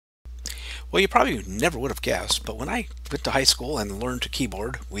Well, you probably never would have guessed, but when I went to high school and learned to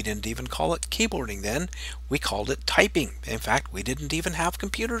keyboard, we didn't even call it keyboarding then. We called it typing. In fact, we didn't even have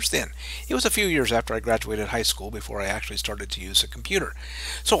computers then. It was a few years after I graduated high school before I actually started to use a computer.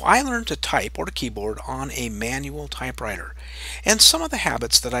 So I learned to type or to keyboard on a manual typewriter. And some of the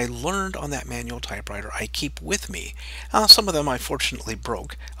habits that I learned on that manual typewriter I keep with me. Some of them I fortunately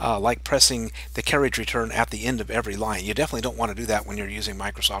broke, like pressing the carriage return at the end of every line. You definitely don't want to do that when you're using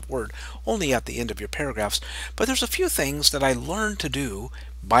Microsoft Word. Only at the end of your paragraphs, but there's a few things that I learned to do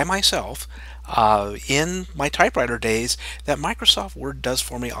by myself in my typewriter days that Microsoft Word does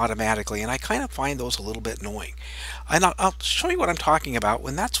for me automatically, and I kind of find those a little bit annoying. And I'll show you what I'm talking about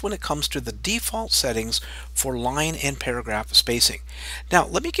when it comes to the default settings for line and paragraph spacing. Now,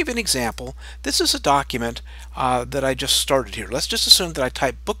 let me give you an example. This is a document that I just started here. Let's just assume that I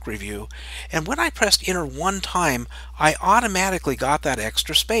type book review, and when I pressed enter one time, I automatically got that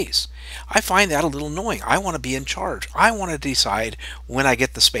extra space. I find that a little annoying. I want to be in charge. I want to decide when I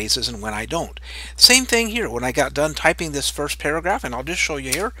get the spaces and when I don't. Same thing here. When I got done typing this first paragraph, and I'll just show you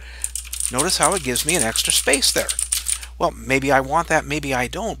here, notice how it gives me an extra space there. Well, maybe I want that, maybe I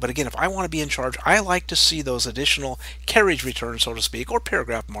don't. But again, if I want to be in charge, I like to see those additional carriage returns, so to speak, or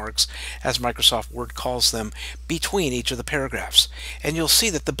paragraph marks, as Microsoft Word calls them, between each of the paragraphs. And you'll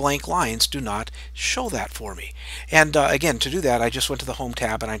see that the blank lines do not show that for me. And again, to do that, I just went to the Home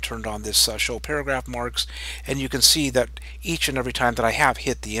tab and I turned on this Show Paragraph Marks, and you can see that each and every time that I have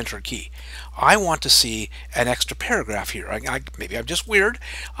hit the Enter key. I want to see an extra paragraph here. Maybe I'm just weird,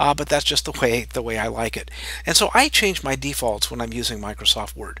 but that's just the way I like it. And so I change my defaults when I'm using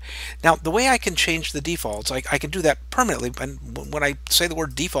Microsoft Word. Now, the way I can change the defaults, I can do that permanently. And when I say the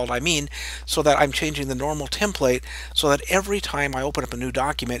word default, I mean so that I'm changing the normal template so that every time I open up a new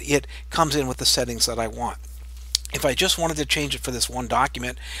document, it comes in with the settings that I want. If I just wanted to change it for this one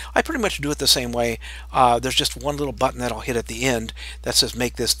document, I pretty much do it the same way. There's just one little button that I'll hit at the end that says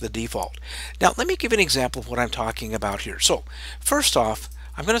make this the default. Now let me give you an example of what I'm talking about here. So first off,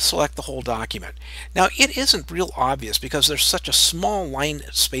 I'm going to select the whole document. Now it isn't real obvious because there's such a small line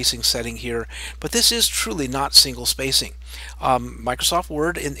spacing setting here, but this is truly not single spacing. Microsoft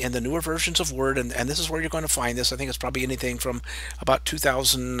Word in the newer versions of Word, and this is where you're going to find this. I think it's probably anything from about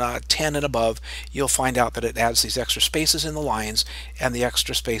 2010 and above. You'll find out that it adds these extra spaces in the lines and the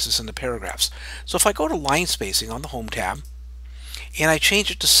extra spaces in the paragraphs. So if I go to line spacing on the Home tab and I change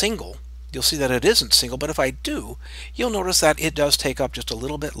it to single, you'll see that it isn't single, but if I do, you'll notice that it does take up just a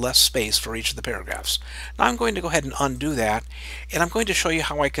little bit less space for each of the paragraphs. Now I'm going to go ahead and undo that, and I'm going to show you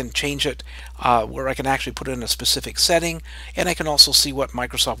how I can change it where I can actually put in a specific setting, and I can also see what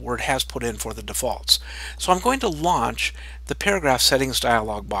Microsoft Word has put in for the defaults. So I'm going to launch the paragraph settings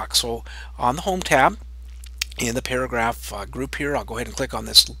dialog box. So on the Home tab, in the paragraph group here, I'll go ahead and click on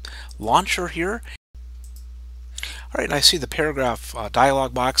this launcher here. All right, and I see the paragraph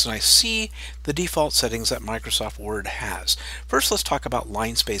dialog box, and I see the default settings that Microsoft Word has. First, let's talk about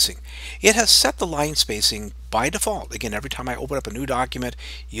line spacing. It has set the line spacing by default. Again, every time I open up a new document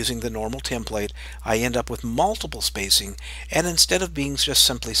using the normal template, I end up with multiple spacing, and instead of being just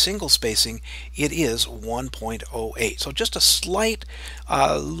simply single spacing, it is 1.08. So just a slight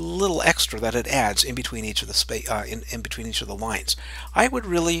little extra that it adds in between each of the in between each of the lines. I would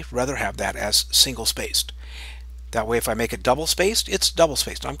really rather have that as single spaced. That way, if I make it double spaced, it's double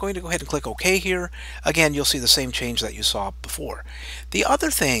spaced. I'm going to go ahead and click OK here. Again, you'll see the same change that you saw before. The other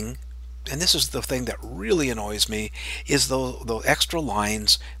thing, and this is the thing that really annoys me, is those extra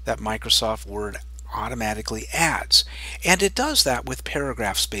lines that Microsoft Word automatically adds. And it does that with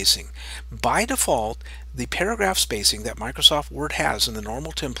paragraph spacing. By default, the paragraph spacing that Microsoft Word has in the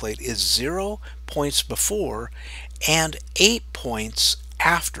normal template is 0 points before and 8 points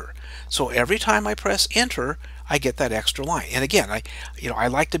after. So every time I press enter, I get that extra line. And again, I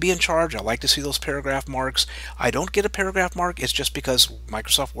like to be in charge. I like to see those paragraph marks. I don't get a paragraph mark. It's just because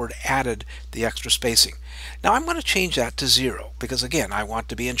Microsoft Word added the extra spacing. Now I'm going to change that to 0 because again, I want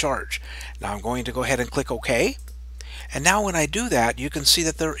to be in charge. Now I'm going to go ahead and click OK. And now when I do that, you can see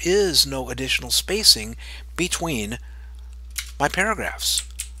that there is no additional spacing between my paragraphs.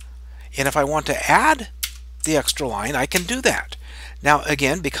 And if I want to add the extra line, I can do that. Now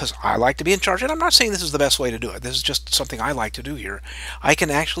again, because I like to be in charge, and I'm not saying this is the best way to do it, this is just something I like to do here, I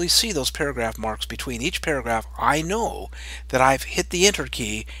can actually see those paragraph marks between each paragraph. I know that I've hit the enter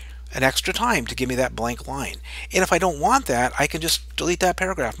key an extra time to give me that blank line. And if I don't want that, I can just delete that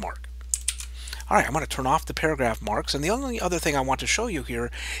paragraph mark. Alright, I'm going to turn off the paragraph marks, and the only other thing I want to show you here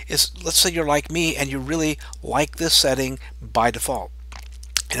is, let's say you're like me and you really like this setting by default.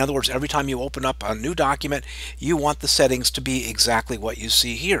 In other words, every time you open up a new document, you want the settings to be exactly what you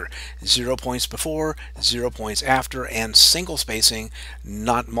see here. 0 points before, 0 points after, and single spacing,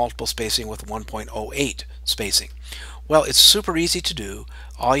 not multiple spacing with 1.08 spacing. Well, it's super easy to do.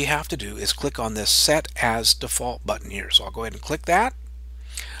 All you have to do is click on this Set as Default button here. So I'll go ahead and click that.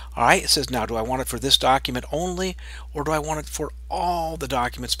 All right, it says now, do I want it for this document only, or do I want it for all the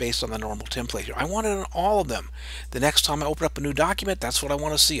documents based on the normal template here? I want it on all of them. The next time I open up a new document, that's what I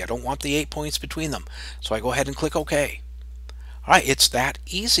want to see. I don't want the 8 points between them. So I go ahead and click OK. All right, it's that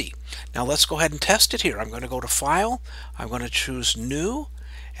easy. Now let's go ahead and test it here. I'm going to go to File, I'm going to choose New,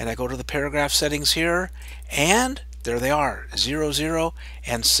 and I go to the paragraph settings here, and there they are, 0, 0,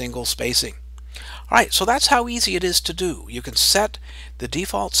 and single spacing. All right, so that's how easy it is to do. You can set the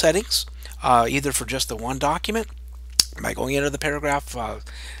default settings either for just the one document by going into the paragraph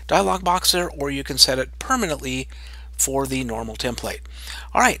dialog box there, or you can set it permanently for the normal template.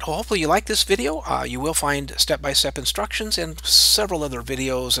 All right, well, hopefully you like this video. You will find step-by-step instructions and several other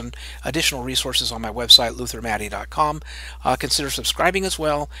videos and additional resources on my website, luthermatte.com. Consider subscribing as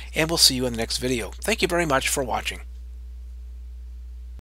well, and we'll see you in the next video. Thank you very much for watching.